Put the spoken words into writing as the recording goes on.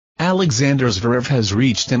Alexander Zverev has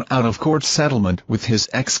reached an out-of-court settlement with his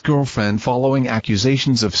ex-girlfriend following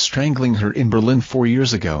accusations of strangling her in Berlin 4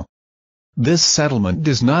 years ago. This settlement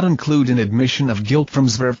does not include an admission of guilt from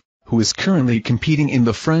Zverev, who is currently competing in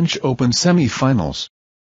the French Open semi-finals.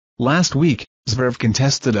 Last week, Zverev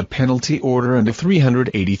contested a penalty order and a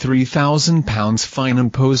 £383,000 fine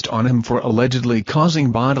imposed on him for allegedly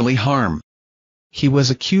causing bodily harm. He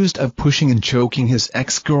was accused of pushing and choking his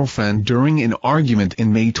ex-girlfriend during an argument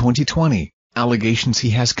in May 2020, allegations he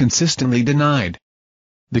has consistently denied.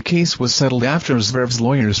 The case was settled after Zverev's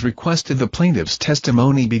lawyers requested the plaintiff's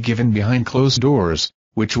testimony be given behind closed doors,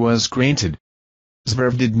 which was granted.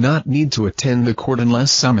 Zverev did not need to attend the court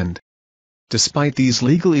unless summoned. Despite these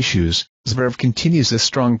legal issues, Zverev continues a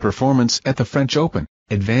strong performance at the French Open,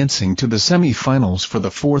 advancing to the semi-finals for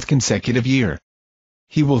the fourth consecutive year.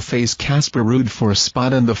 He will face Casper Ruud for a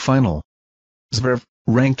spot in the final. Zverev,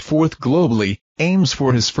 ranked 4th globally, aims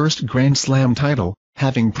for his first Grand Slam title,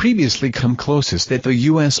 having previously come closest at the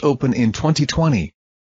US Open in 2020.